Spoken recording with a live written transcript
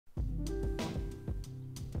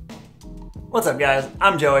What's up guys,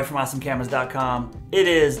 I'm Joey from AwesomeCameras.com. It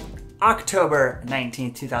is October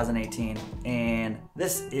 19th, 2018, and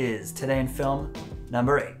this is Today in Film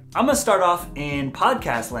number 8. I'm gonna start off in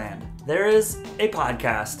podcast land. There is a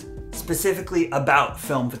podcast specifically about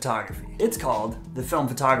film photography. It's called the Film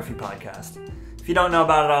Photography Podcast. If you don't know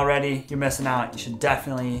about it already, you're missing out. You should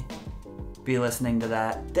definitely be listening to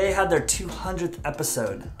that. They had their 200th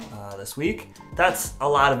episode this week. That's a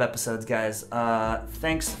lot of episodes, guys.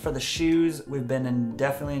 Thanks for the shoes. We've been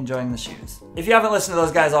definitely enjoying the shoes. If you haven't listened to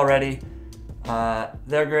those guys already,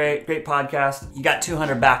 they're great podcast. You got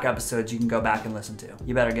 200 back episodes you can go back and listen to.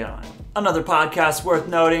 You better get on it. Another podcast worth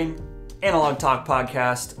noting, Analog Talk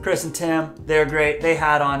Podcast. Chris and Tim, they're great. They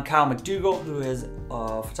had on Kyle McDougall, who is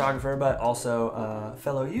a photographer, but also a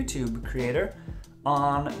fellow YouTube creator,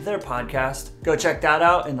 on their podcast. Go check that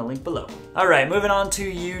out in the link below. All right, moving on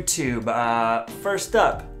to YouTube. First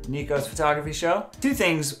up, Nico's photography show. Two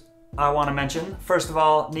things I want to mention. First of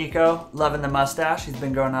all, Nico, loving the mustache. He's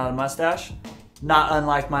been growing out a mustache. Not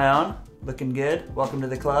unlike my own. Looking good. Welcome to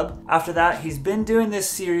the club. After that, he's been doing this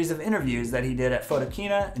series of interviews that he did at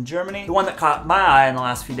Fujica in Germany. The one that caught my eye in the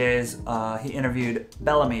last few days, he interviewed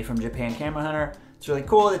Bellamy from Japan Camera Hunter. It's really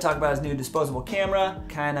cool. They talk about his new disposable camera,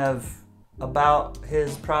 kind of about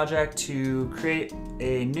his project to create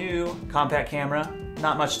a new compact camera.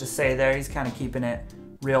 Not much to say there. He's kind of keeping it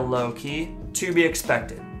real low key. To be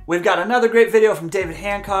expected. We've got another great video from David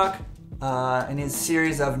Hancock in his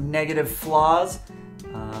series of negative flaws.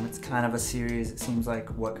 It's kind of a series, it seems like,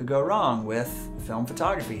 what could go wrong with film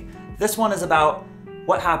photography. This one is about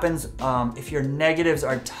what happens if your negatives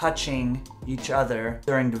are touching each other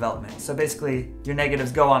during development. So basically, your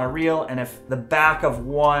negatives go on a reel, and if the back of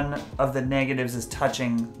one of the negatives is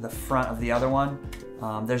touching the front of the other one,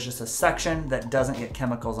 there's just a section that doesn't get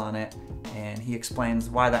chemicals on it, and he explains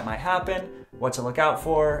why that might happen, what to look out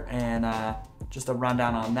for, and just a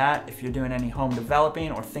rundown on that. If you're doing any home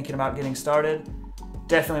developing or thinking about getting started,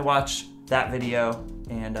 definitely watch that video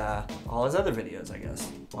and all his other videos, I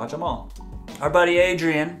guess. Watch them all. Our buddy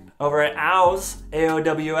Adrian over at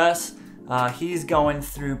AOWS, he's going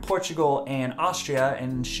through Portugal and Austria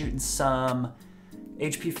and shooting some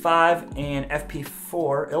HP5 and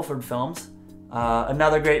fP4 Ilford films.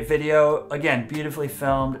 Another great video, again, beautifully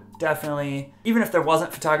filmed. Definitely, even if there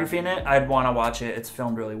wasn't photography in it, I'd want to watch it. It's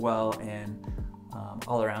filmed really well and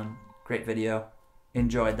all around great video.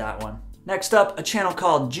 Enjoyed that one. Next up, a channel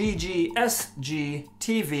called GGSG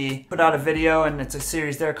TV put out a video, and it's a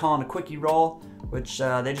series they're calling a Quickie roll, which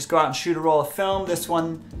they just go out and shoot a roll of film. This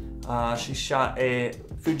one, she shot a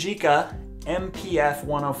Fujica MPF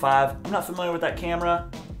 105. I'm not familiar with that camera.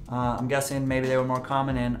 I'm guessing maybe they were more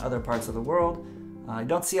common in other parts of the world. I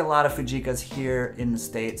don't see a lot of Fujicas here in the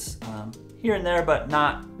States. Here and there, but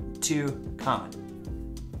not too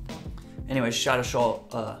common. Anyway, she shot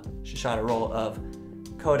a roll of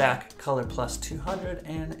Kodak Colorplus 200,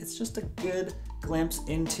 and it's just a good glimpse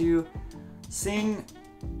into seeing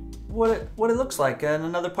what it looks like in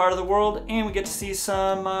another part of the world, and we get to see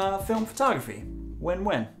some film photography.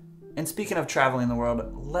 Win-win. And speaking of traveling the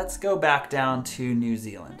world, let's go back down to New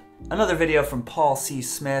Zealand. Another video from Paul C.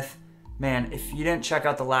 Smith. Man, if you didn't check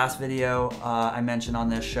out the last video I mentioned on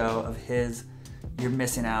this show of his, you're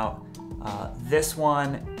missing out. This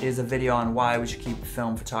one is a video on why we should keep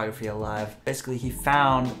film photography alive. Basically, he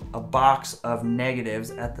found a box of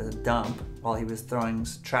negatives at the dump while he was throwing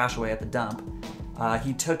trash away at the dump.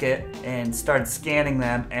 He took it and started scanning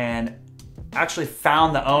them and actually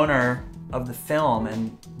found the owner of the film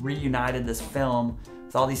and reunited this film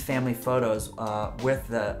with all these family photos with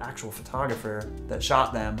the actual photographer that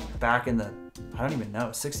shot them back in the, I don't even know,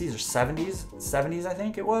 60s or 70s? 70s, I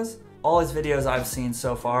think it was. All his videos I've seen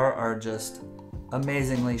so far are just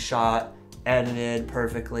amazingly shot, edited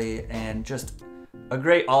perfectly, and just a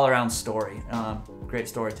great all-around story. Great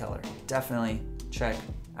storyteller. Definitely check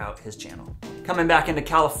out his channel. Coming back into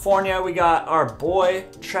California, we got our boy,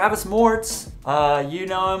 Travis Mortz. You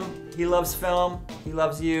know him, he loves film, he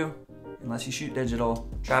loves you, unless you shoot digital.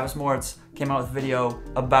 Travis Mortz came out with a video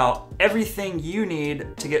about everything you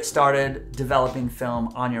need to get started developing film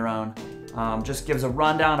on your own. Just gives a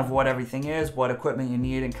rundown of what everything is, what equipment you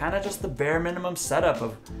need, and kind of just the bare minimum setup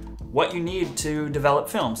of what you need to develop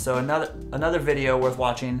film. So another video worth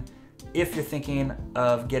watching if you're thinking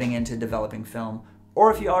of getting into developing film, or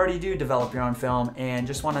if you already do develop your own film and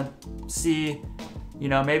just want to see, you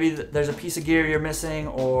know, maybe there's a piece of gear you're missing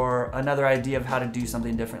or another idea of how to do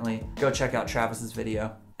something differently. Go check out Travis's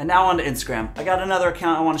video. And now on to Instagram. I got another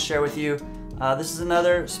account I want to share with you. This is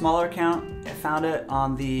another smaller account. I found it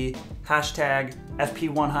on the hashtag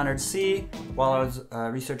FP100C while I was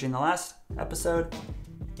researching the last episode.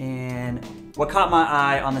 And what caught my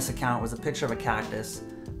eye on this account was a picture of a cactus.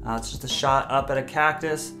 It's just a shot up at a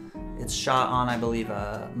cactus. It's shot on, I believe,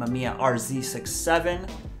 a Mamiya RZ67.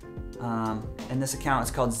 And this account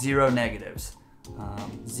is called Zero Negatives.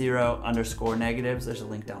 0_negatives. There's a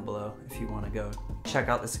link down below if you want to go check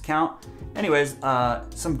out this account. Anyways,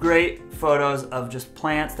 some great photos of just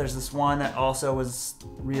plants. There's this one that also was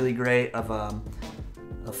really great of a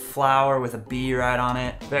flower with a bee right on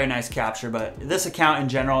it. Very nice capture, but this account in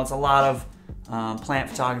general, it's a lot of plant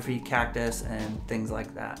photography, cactus, and things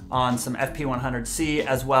like that on some FP100C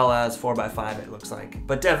as well as 4x5 it looks like.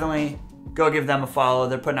 But definitely go give them a follow.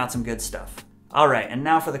 They're putting out some good stuff. All right, and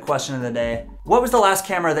now for the question of the day. What was the last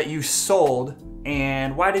camera that you sold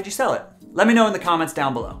and why did you sell it? Let me know in the comments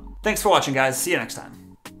down below. Thanks for watching, guys. See you next time.